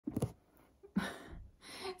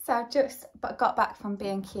So I've just got back from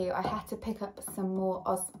B&Q. I had to pick up some more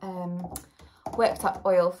worktop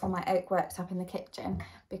oil for my oak worktop in the kitchen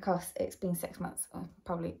because it's been 6 months, or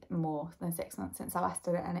probably more than 6 months since I last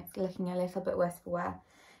did it, and it's looking a little bit worse for wear.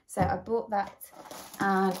 So I bought that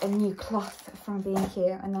and a new cloth from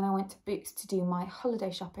B&Q, and then I went to Boots to do my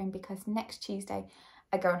holiday shopping because next Tuesday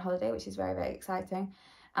I go on holiday, which is very, very exciting.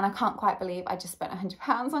 And I can't quite believe I just spent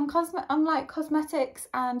 £100 on like cosmetics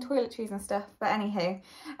and toiletries and stuff. But anywho,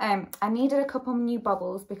 I needed a couple new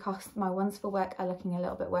bubbles because my ones for work are looking a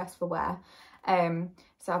little bit worse for wear.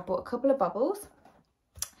 So I bought a couple of bubbles,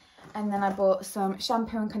 and then I bought some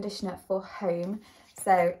shampoo and conditioner for home.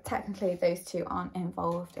 So technically those two aren't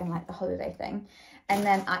involved in like the holiday thing. And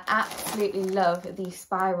then I absolutely love these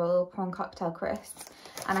spiral prawn cocktail crisps,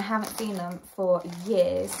 and I haven't seen them for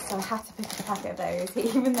years, so I had to pick up a packet of those,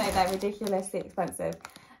 even though they're ridiculously expensive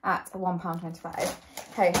at £1.25.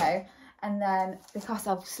 Ho ho. And then because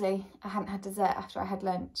obviously I hadn't had dessert after I had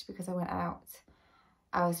lunch because I went out,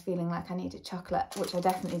 I was feeling like I needed chocolate, which I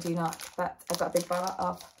definitely do not, but I've got a big bar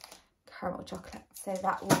of caramel chocolate, so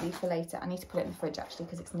that will be for later. I need to put it in the fridge actually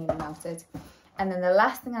because it's nearly melted. And then the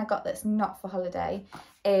last thing I got that's not for holiday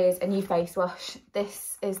is a new face wash.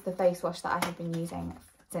 This is the face wash that I have been using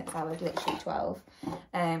since I was literally 12.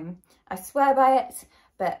 I swear by it,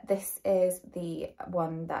 but this is the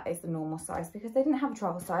one that is the normal size because they didn't have a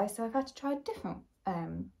travel size, so I've had to try a different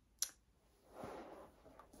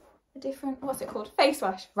what's it called, face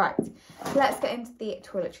wash. Right, so let's get into the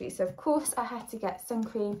toiletries. So of course I had to get sun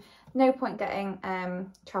cream. No point getting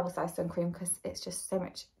travel size sun cream because it's just so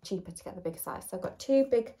much cheaper to get the bigger size. So I've got two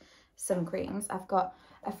big sun creams. I've got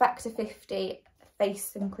a factor 50 face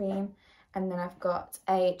sun cream, and then I've got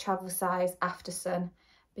a travel size after sun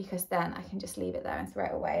because then I can just leave it there and throw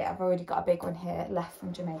it away. I've already got a big one here left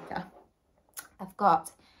from Jamaica. I've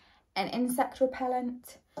got an insect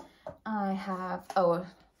repellent. I have,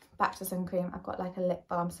 back to sun cream, I've got like a lip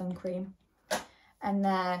balm sun cream. And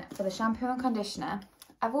then for the shampoo and conditioner,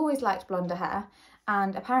 I've always liked blonder hair,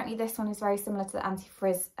 and apparently this one is very similar to the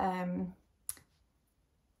anti-frizz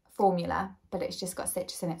formula, but it's just got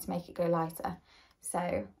citrus in it to make it go lighter. So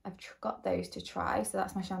I've got those to try. So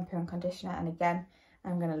that's my shampoo and conditioner, and again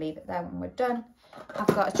I'm going to leave it there when we're done. I've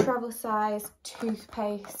got a travel size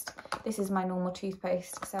toothpaste. This is my normal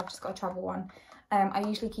toothpaste, so I've just got a travel one. I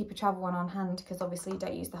usually keep a travel one on hand because obviously you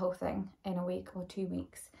don't use the whole thing in a week or 2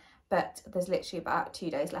 weeks, but there's literally about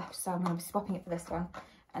 2 days left, so I'm going to be swapping it for this one,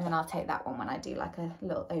 and then I'll take that one when I do like a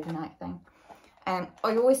little overnight thing. I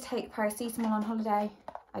always take paracetamol on holiday.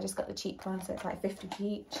 I just got the cheap one, so it's like 50p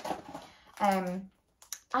each.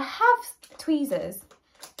 I have tweezers,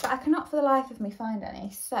 but I cannot for the life of me find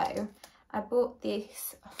any, so I bought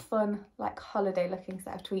this fun like holiday looking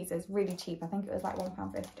set of tweezers, really cheap. I think it was like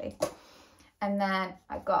 £1.50. And then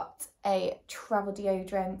I got a travel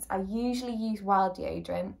deodorant. I usually use wild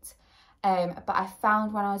deodorant, but I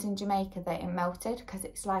found when I was in Jamaica that it melted because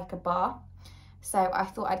it's like a bar. So I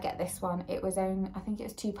thought I'd get this one. It was only, I think it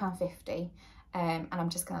was £2.50, and I'm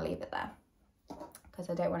just going to leave it there because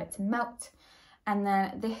I don't want it to melt. And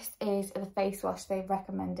then this is the face wash they've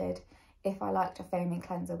recommended if I liked a foaming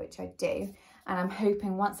cleanser, which I do. And I'm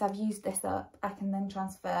hoping once I've used this up, I can then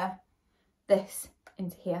transfer this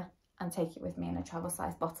into here and take it with me in a travel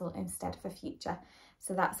size bottle instead for future.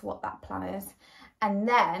 So that's what that plan is. And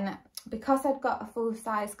then because I'd got a full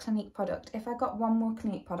size Clinique product, if I got one more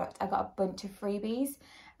Clinique product, I got a bunch of freebies,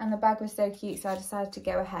 and the bag was so cute, so I decided to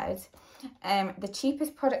go ahead. The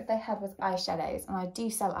cheapest product they had was eyeshadows, and I do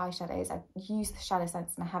sell eyeshadows. I use the Shadow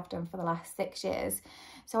Sense and I have done for the last 6 years.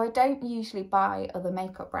 So I don't usually buy other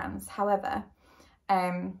makeup brands. However,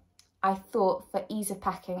 I thought for ease of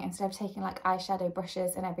packing, instead of taking like eyeshadow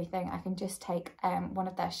brushes and everything, I can just take one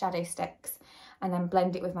of their shadow sticks and then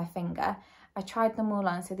blend it with my finger. I tried them all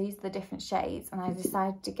on, so these are the different shades, and I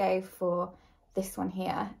decided to go for this one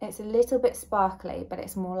here. It's a little bit sparkly, but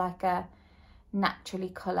it's more like a naturally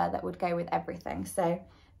colour that would go with everything. So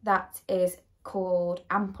that is called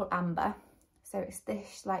Ample Amber. So it's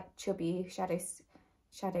this like chubby shadow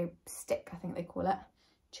stick, I think they call it.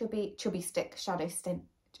 Chubby stick shadow tint.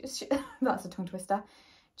 That's a tongue twister.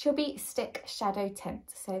 Chubby stick shadow tint.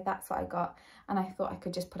 So that's what I got, and I thought I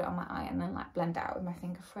could just put it on my eye and then like blend it out with my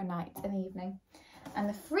finger for a night in the evening. And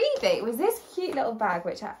the freebie was this cute little bag,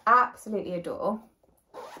 which I absolutely adore.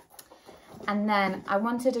 And then I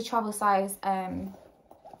wanted a travel size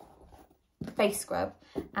face scrub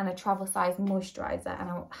and a travel size moisturiser, and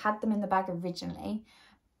I had them in the bag originally,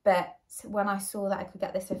 but when I saw that I could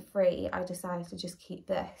get this for free, I decided to just keep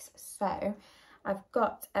this. So I've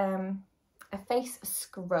got a face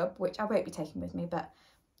scrub, which I won't be taking with me, but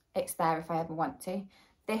it's there if I ever want to.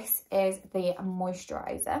 this is the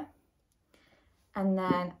moisturiser. And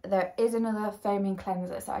then there is another foaming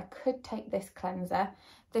cleanser, so I could take this cleanser.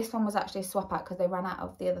 This one was actually a swap out because they ran out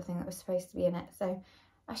of the other thing that was supposed to be in it. So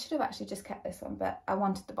I should have actually just kept this one, but I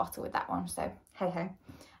wanted the bottle with that one, so hey ho.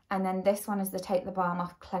 And then this one is the Take the Balm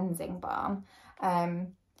Off Cleansing Balm.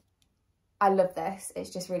 I love this. It's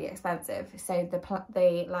just really expensive. So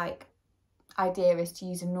the like idea is to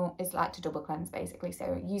use to double cleanse basically.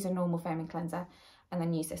 So use a normal foaming cleanser and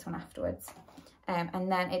then use this one afterwards.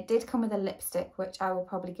 And then it did come with a lipstick, which I will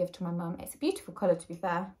probably give to my mum. It's a beautiful colour, to be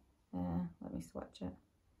fair. Let me swatch it.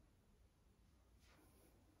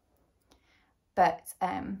 But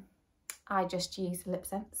I just use lip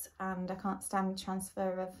scents and I can't stand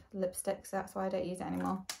transfer of lipstick, so that's why I don't use it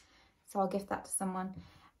anymore. So I'll gift that to someone.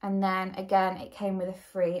 And then again, it came with a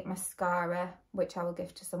free mascara, which I will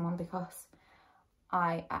give to someone because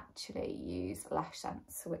I actually use Lash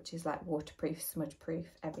Sense, which is like waterproof, smudge proof,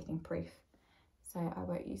 everything proof. So I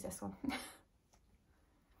won't use this one.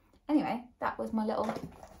 Anyway, that was my little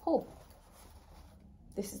haul.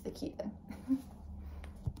 This is the cute thing.